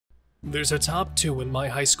There's a top 2 in my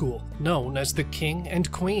high school, known as the King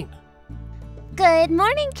and Queen. Good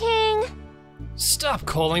morning, King! Stop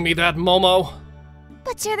calling me that, Momo!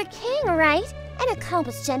 But you're the king, right? An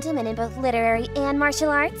accomplished gentleman in both literary and martial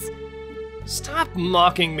arts. Stop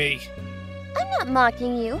mocking me! I'm not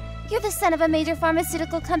mocking you. You're the son of a major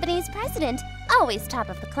pharmaceutical company's president, always top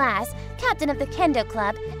of the class, captain of the kendo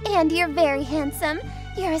club, and you're very handsome.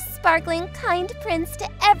 You're a sparkling, kind prince to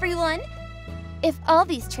everyone. If all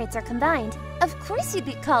these traits are combined, of course you'd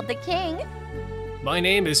be called the king. My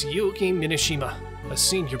name is Yuki Minishima, a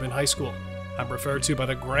senior in high school. I'm referred to by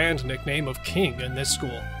the grand nickname of King in this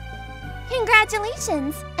school.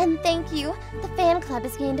 Congratulations, and thank you. The fan club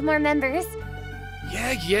has gained more members.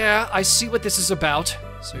 Yeah, I see what this is about.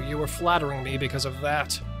 So you were flattering me because of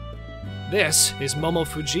that. This is Momo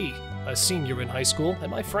Fuji, a senior in high school and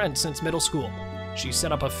my friend since middle school. She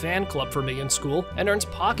set up a fan club for me in school and earns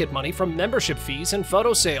pocket money from membership fees and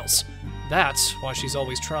photo sales. That's why she's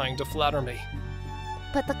always trying to flatter me.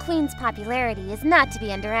 But the Queen's popularity is not to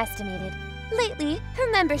be underestimated. Lately,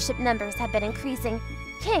 her membership numbers have been increasing.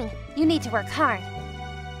 King, you need to work hard.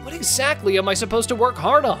 What exactly am I supposed to work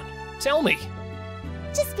hard on? Tell me.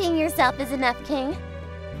 Just being yourself is enough, King.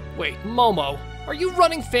 Wait, Momo, are you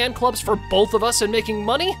running fan clubs for both of us and making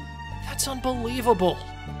money? That's unbelievable.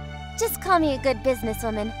 Just call me a good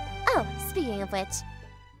businesswoman. Oh, speaking of which.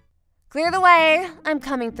 Clear the way, I'm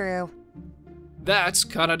coming through. That's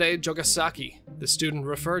Kanade Jogasaki, the student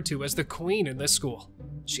referred to as the Queen in this school.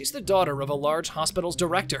 She's the daughter of a large hospital's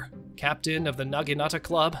director, captain of the Naginata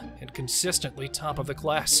Club, and consistently top of the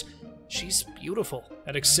class. She's beautiful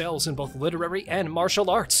and excels in both literary and martial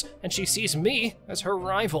arts, and she sees me as her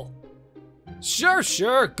rival.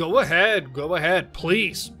 Sure, go ahead,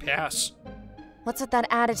 please, pass. What's with that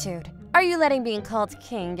attitude? Are you letting being called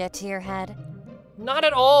king get to your head? Not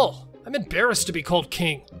at all. I'm embarrassed to be called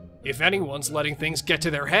king. If anyone's letting things get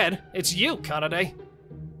to their head, it's you, Kanade.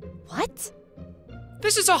 What?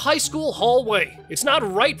 This is a high school hallway. It's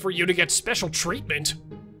not right for you to get special treatment.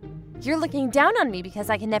 You're looking down on me because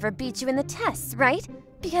I can never beat you in the tests, right?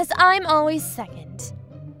 Because I'm always second.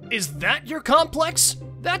 Is that your complex?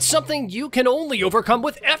 That's something you can only overcome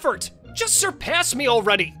with effort. Just surpass me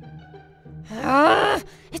already. Ugh,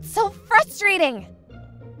 it's so frustrating.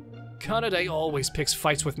 Kanade always picks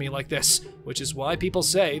fights with me like this, which is why people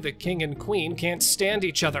say the king and queen can't stand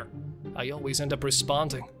each other. I always end up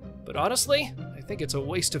responding, but honestly, I think it's a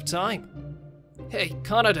waste of time. Hey,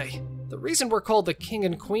 Kanade, the reason we're called the king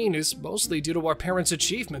and queen is mostly due to our parents'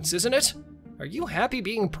 achievements, isn't it? Are you happy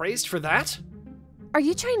being praised for that? Are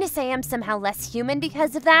you trying to say I'm somehow less human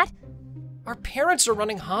because of that? Our parents are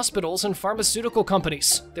running hospitals and pharmaceutical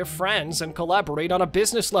companies. They're friends and collaborate on a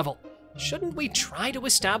business level. Shouldn't we try to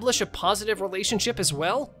establish a positive relationship as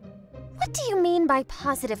well? What do you mean by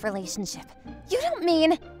positive relationship? You don't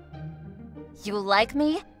mean... You like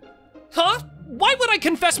me? Huh? Why would I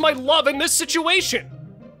confess my love in this situation?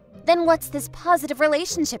 Then what's this positive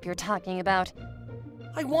relationship you're talking about?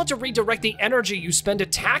 I want to redirect the energy you spend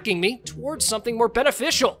attacking me towards something more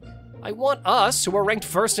beneficial. I want us, who are ranked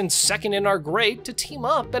first and second in our grade, to team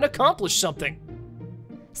up and accomplish something.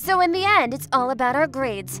 So in the end, it's all about our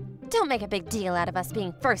grades. Don't make a big deal out of us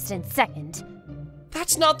being first and second.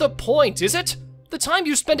 That's not the point, is it? The time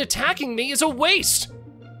you spend attacking me is a waste.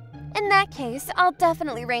 In that case, I'll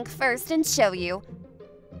definitely rank first and show you.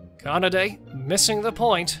 Kanade, missing the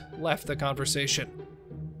point, left the conversation.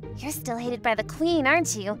 You're still hated by the Queen,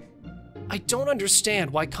 aren't you? I don't understand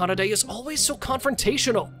why Kanade is always so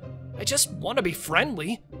confrontational. I just want to be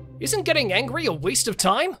friendly. Isn't getting angry a waste of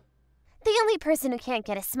time? The only person who can't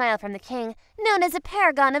get a smile from the king, known as a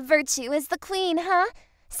paragon of virtue, is the Queen, huh?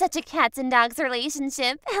 Such a cats and dogs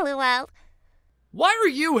relationship, lol. Why are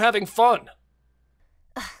you having fun?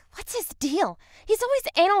 What's his deal? He's always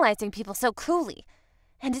analyzing people so coolly.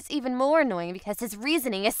 And it's even more annoying because his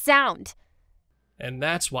reasoning is sound. And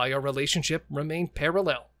that's why our relationship remained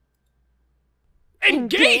parallel.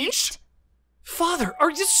 Engaged? Father,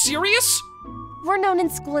 are you serious? We're known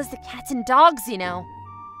in school as the cats and dogs, you know.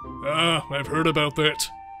 I've heard about that.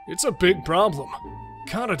 It's a big problem.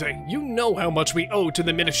 Kanade, you know how much we owe to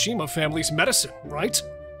the Minishima family's medicine, right?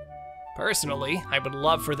 Personally, I would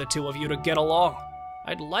love for the two of you to get along.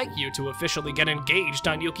 I'd like you to officially get engaged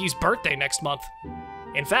on Yuki's birthday next month.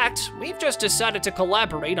 In fact, we've just decided to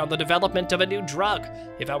collaborate on the development of a new drug.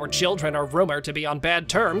 If our children are rumored to be on bad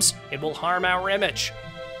terms, it will harm our image.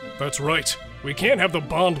 That's right. We can't have the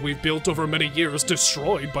bond we've built over many years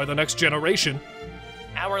destroyed by the next generation.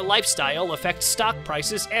 Our lifestyle affects stock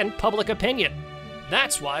prices and public opinion.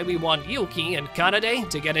 That's why we want Yuki and Kanade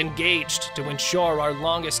to get engaged to ensure our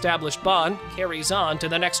long-established bond carries on to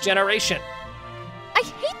the next generation. I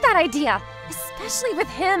hate that idea, especially with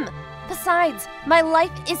him. Besides, my life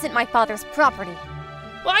isn't my father's property.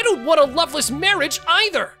 Well, I don't want a loveless marriage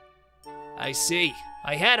either! I see.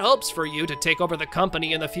 I had hopes for you to take over the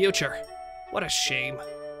company in the future. What a shame.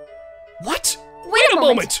 What? Wait a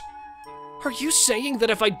moment! Are you saying that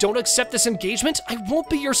if I don't accept this engagement, I won't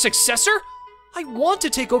be your successor? I want to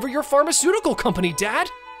take over your pharmaceutical company, Dad!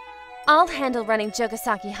 I'll handle running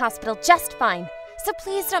Jogasaki Hospital just fine, so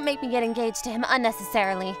please don't make me get engaged to him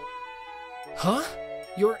unnecessarily. Huh?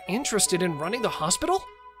 You're interested in running the hospital?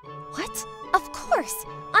 What? Of course!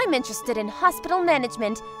 I'm interested in hospital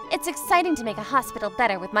management. It's exciting to make a hospital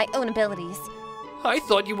better with my own abilities. I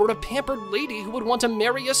thought you were a pampered lady who would want to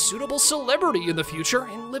marry a suitable celebrity in the future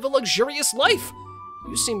and live a luxurious life.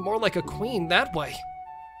 You seem more like a queen that way.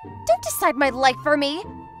 Don't decide my life for me!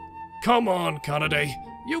 Come on, Kanade.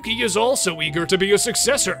 Yuki is also eager to be a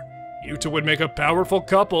successor. You two would make a powerful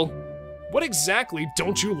couple. What exactly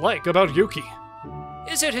don't you like about Yuki?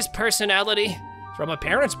 Is it his personality? From a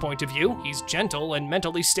parent's point of view, he's gentle and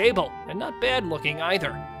mentally stable, and not bad looking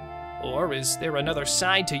either. Or is there another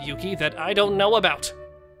side to Yuki that I don't know about?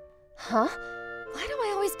 Huh? Why do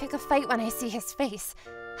I always pick a fight when I see his face?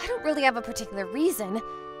 I don't really have a particular reason.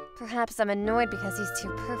 Perhaps I'm annoyed because he's too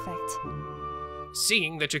perfect.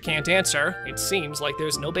 Seeing that you can't answer, it seems like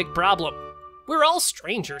there's no big problem. We're all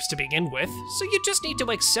strangers to begin with, so you just need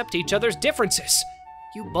to accept each other's differences.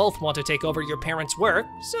 You both want to take over your parents' work,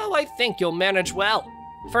 so I think you'll manage well.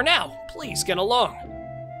 For now, please get along.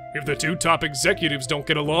 If the two top executives don't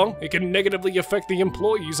get along, it can negatively affect the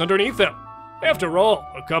employees underneath them. After all,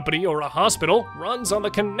 a company or a hospital runs on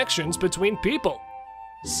the connections between people.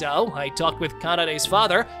 So, I talked with Kanade's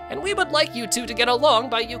father, and we would like you two to get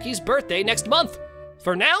along by Yuki's birthday next month.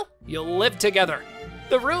 For now, you'll live together.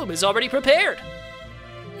 The room is already prepared.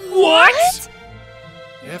 What?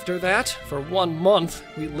 After that, for 1 month,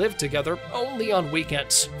 we lived together only on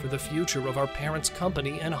weekends for the future of our parents'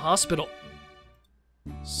 company and hospital.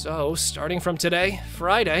 So, starting from today,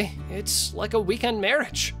 Friday, it's like a weekend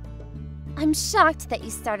marriage. I'm shocked that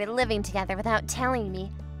you started living together without telling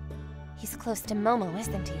me. He's close to Momo,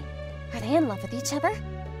 isn't he? Are they in love with each other?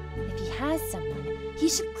 If he has someone, he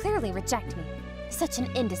should clearly reject me. Such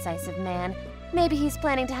an indecisive man. Maybe he's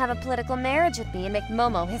planning to have a political marriage with me and make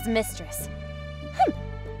Momo his mistress.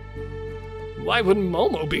 Why would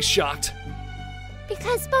Momo be shocked?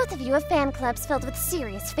 Because both of you have fan clubs filled with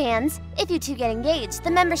serious fans. If you two get engaged,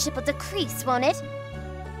 the membership will decrease, won't it?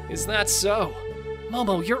 Is that so?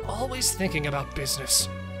 Momo, you're always thinking about business.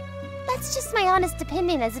 That's just my honest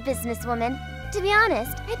opinion as a businesswoman. To be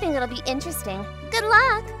honest, I think it'll be interesting. Good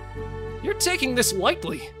luck! You're taking this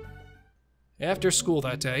lightly. After school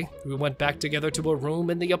that day, we went back together to a room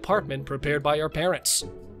in the apartment prepared by our parents.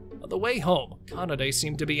 On the way home, Kanade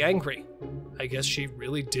seemed to be angry. I guess she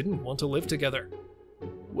really didn't want to live together.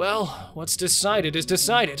 Well, what's decided is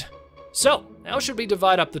decided. So, how should we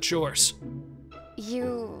divide up the chores?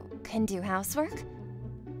 You can do housework?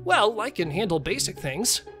 Well, I can handle basic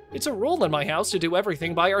things. It's a rule in my house to do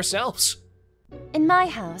everything by ourselves. In my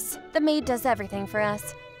house, the maid does everything for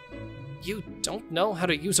us. You don't know how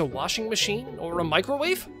to use a washing machine or a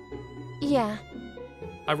microwave? Yeah.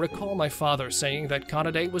 I recall my father saying that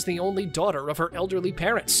Kanade was the only daughter of her elderly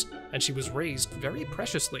parents, and she was raised very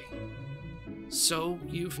preciously. So,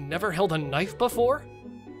 you've never held a knife before?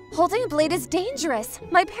 Holding a blade is dangerous.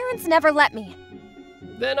 My parents never let me.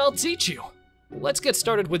 Then I'll teach you. Let's get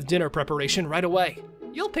started with dinner preparation right away.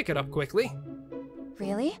 You'll pick it up quickly.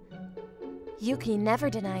 Really? Yuki never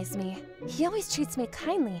denies me. He always treats me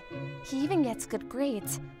kindly. He even gets good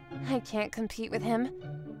grades. I can't compete with him.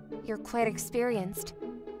 You're quite experienced.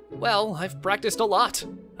 Well, I've practiced a lot.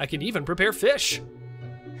 I can even prepare fish.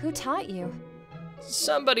 Who taught you?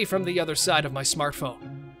 Somebody from the other side of my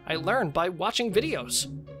smartphone. I learned by watching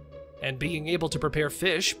videos. And being able to prepare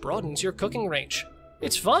fish broadens your cooking range.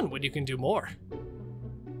 It's fun when you can do more.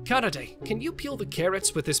 Kanade, can you peel the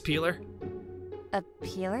carrots with this peeler? A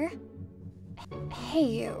peeler?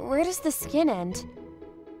 Hey, where does the skin end?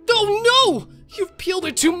 Oh no! You've peeled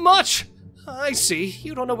it too much! I see,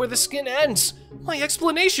 you don't know where the skin ends. My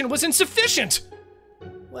explanation was insufficient!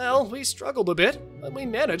 Well, we struggled a bit, but we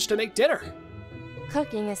managed to make dinner.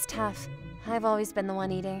 Cooking is tough. I've always been the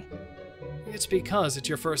one eating. It's because it's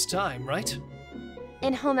your first time, right?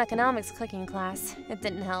 In home economics cooking class, it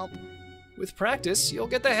didn't help. With practice, you'll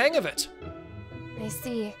get the hang of it. I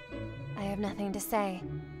see. I have nothing to say.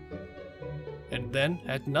 And then,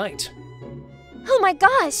 at night... Oh my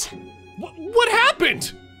gosh! What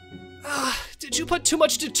happened? Did you put too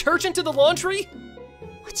much detergent in the laundry?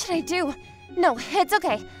 What should I do? No, it's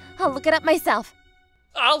okay. I'll look it up myself.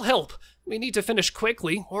 I'll help. We need to finish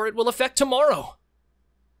quickly, or it will affect tomorrow.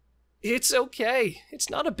 It's okay. It's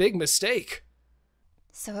not a big mistake.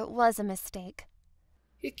 So it was a mistake.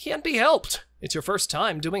 It can't be helped. It's your first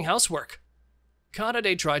time doing housework.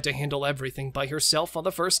 Kanade tried to handle everything by herself on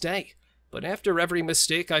the first day, but after every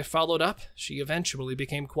mistake I followed up, she eventually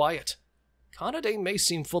became quiet. Kanade may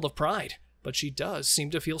seem full of pride, but she does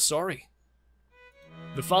seem to feel sorry.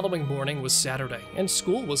 The following morning was Saturday, and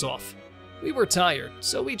school was off. We were tired,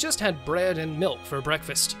 so we just had bread and milk for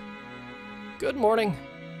breakfast. Good morning.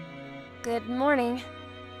 Good morning.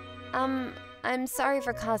 I'm sorry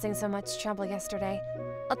for causing so much trouble yesterday.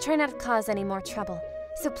 I'll try not to cause any more trouble,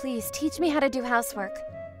 so please teach me how to do housework.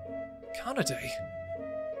 Kanade.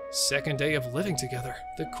 Second day of living together,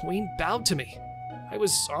 the queen bowed to me. I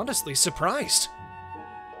was honestly surprised.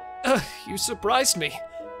 You surprised me.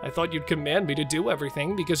 I thought you'd command me to do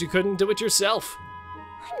everything because you couldn't do it yourself.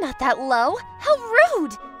 I'm not that low. How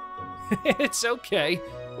rude! It's okay.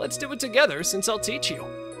 Let's do it together since I'll teach you.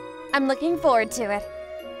 I'm looking forward to it.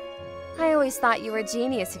 I always thought you were a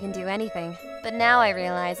genius who can do anything, but now I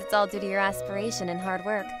realize it's all due to your aspiration and hard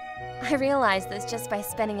work. I realized this just by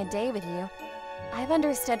spending a day with you. I've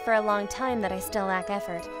understood for a long time that I still lack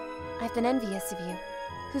effort. I've been envious of you,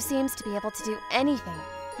 who seems to be able to do anything,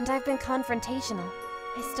 and I've been confrontational.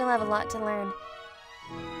 I still have a lot to learn.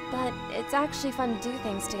 But it's actually fun to do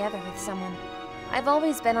things together with someone. I've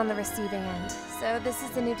always been on the receiving end, so this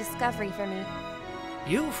is a new discovery for me.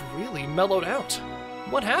 You've really mellowed out.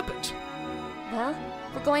 What happened? Well,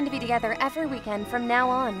 we're going to be together every weekend from now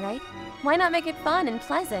on, right? Why not make it fun and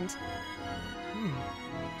pleasant?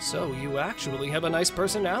 So you actually have a nice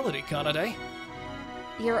personality, Kanade.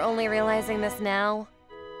 You're only realizing this now?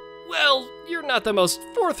 Well, you're not the most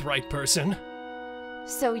forthright person.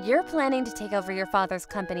 So you're planning to take over your father's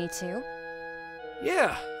company too?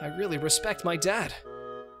 Yeah, I really respect my dad.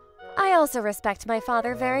 I also respect my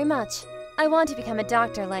father very much. I want to become a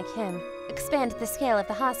doctor like him, expand the scale of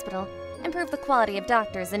the hospital, improve the quality of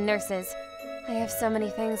doctors and nurses. I have so many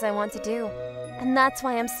things I want to do, and that's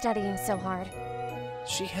why I'm studying so hard.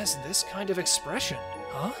 She has this kind of expression,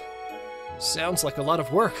 huh? Sounds like a lot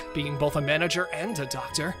of work, being both a manager and a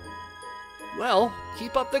doctor. Well,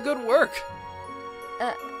 keep up the good work.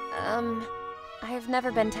 I've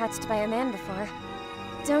never been touched by a man before.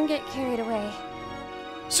 Don't get carried away.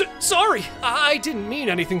 Sorry! I didn't mean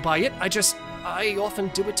anything by it. I often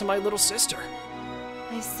do it to my little sister.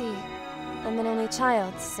 I see. I'm an only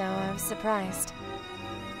child, so I was surprised.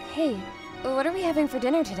 Hey, what are we having for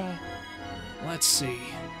dinner today? Let's see.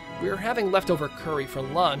 We're having leftover curry for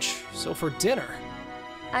lunch, so for dinner...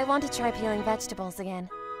 I want to try peeling vegetables again.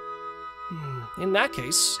 In that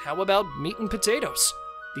case, how about meat and potatoes?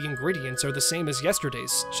 The ingredients are the same as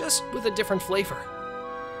yesterday's, just with a different flavor.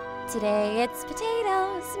 Today it's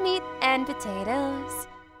potatoes, meat and potatoes.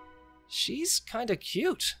 She's kinda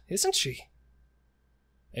cute, isn't she?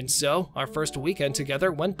 And so, our first weekend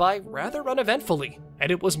together went by rather uneventfully,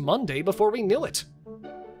 and it was Monday before we knew it.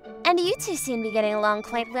 And you two seem to be getting along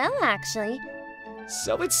quite well, actually.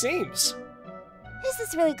 So it seems. Is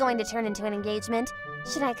this really going to turn into an engagement?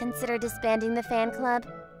 Should I consider disbanding the fan club?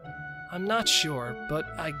 I'm not sure, but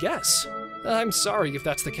I guess. I'm sorry if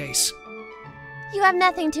that's the case. You have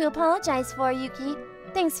nothing to apologize for, Yuki.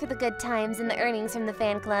 Thanks for the good times and the earnings from the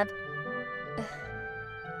fan club.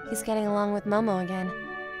 He's getting along with Momo again.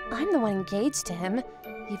 I'm the one engaged to him,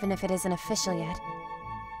 even if it isn't official yet.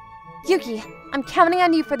 Yuki, I'm counting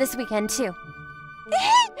on you for this weekend, too.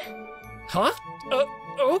 Huh?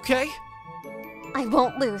 Okay. I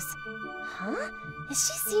won't lose. Huh? Is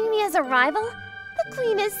she seeing me as a rival? The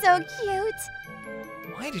queen is so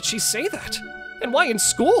cute. Why did she say that? And why in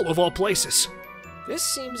school, of all places? This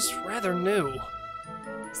seems rather new.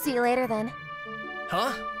 See you later, then.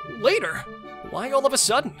 Huh? Later? Why all of a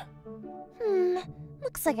sudden?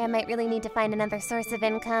 Looks like I might really need to find another source of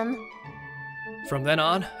income. From then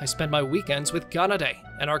on, I spent my weekends with Kanade,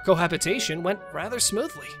 and our cohabitation went rather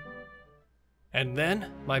smoothly. And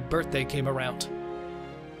then, my birthday came around.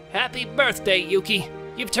 Happy birthday, Yuki!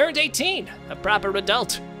 You've turned 18, a proper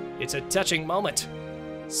adult. It's a touching moment.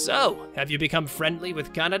 So, have you become friendly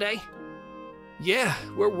with Kanade? Yeah,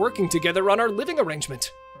 we're working together on our living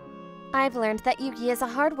arrangement. I've learned that Yuki is a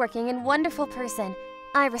hardworking and wonderful person.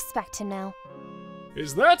 I respect him now.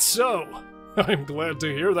 Is that so? I'm glad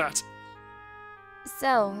to hear that.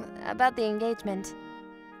 So, about the engagement.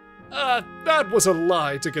 That was a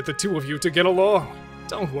lie to get the two of you to get along.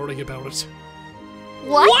 Don't worry about it.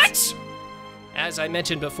 What? As I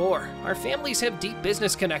mentioned before, our families have deep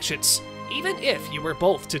business connections. Even if you were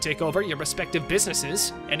both to take over your respective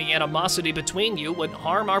businesses, any animosity between you would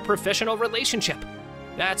harm our professional relationship.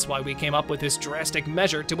 That's why we came up with this drastic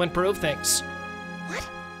measure to improve things. What?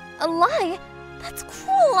 A lie? That's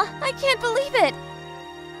cruel! I can't believe it!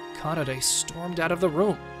 Kanade stormed out of the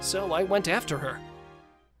room, so I went after her.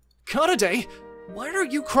 Kanade, why are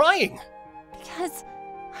you crying? Because,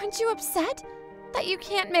 aren't you upset that you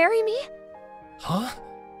can't marry me? Huh?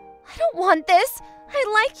 I don't want this!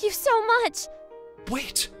 I like you so much!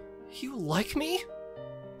 Wait, you like me?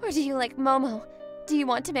 Or do you like Momo? Do you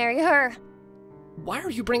want to marry her? Why are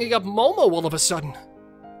you bringing up Momo all of a sudden?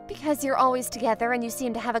 Because you're always together and you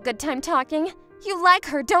seem to have a good time talking. You like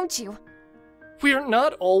her, don't you? We're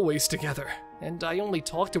not always together, and I only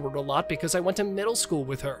talk to her a lot because I went to middle school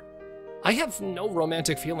with her. I have no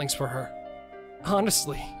romantic feelings for her.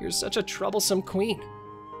 Honestly, you're such a troublesome queen.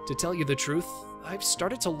 To tell you the truth, I've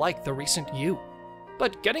started to like the recent you.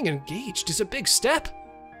 But getting engaged is a big step.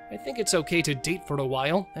 I think it's okay to date for a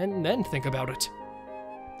while and then think about it.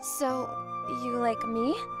 So, you like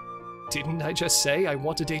me? Didn't I just say I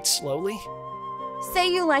want to date slowly?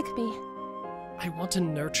 Say you like me. I want to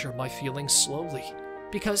nurture my feelings slowly,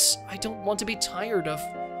 because I don't want to be tired of...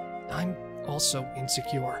 I'm also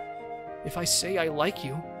insecure. If I say I like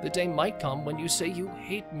you, the day might come when you say you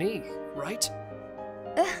hate me, right?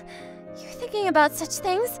 You're thinking about such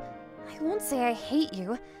things? I won't say I hate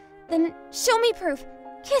you. Then show me proof.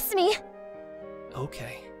 Kiss me.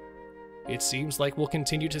 Okay. It seems like we'll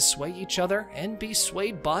continue to sway each other and be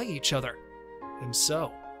swayed by each other. And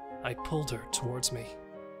so, I pulled her towards me.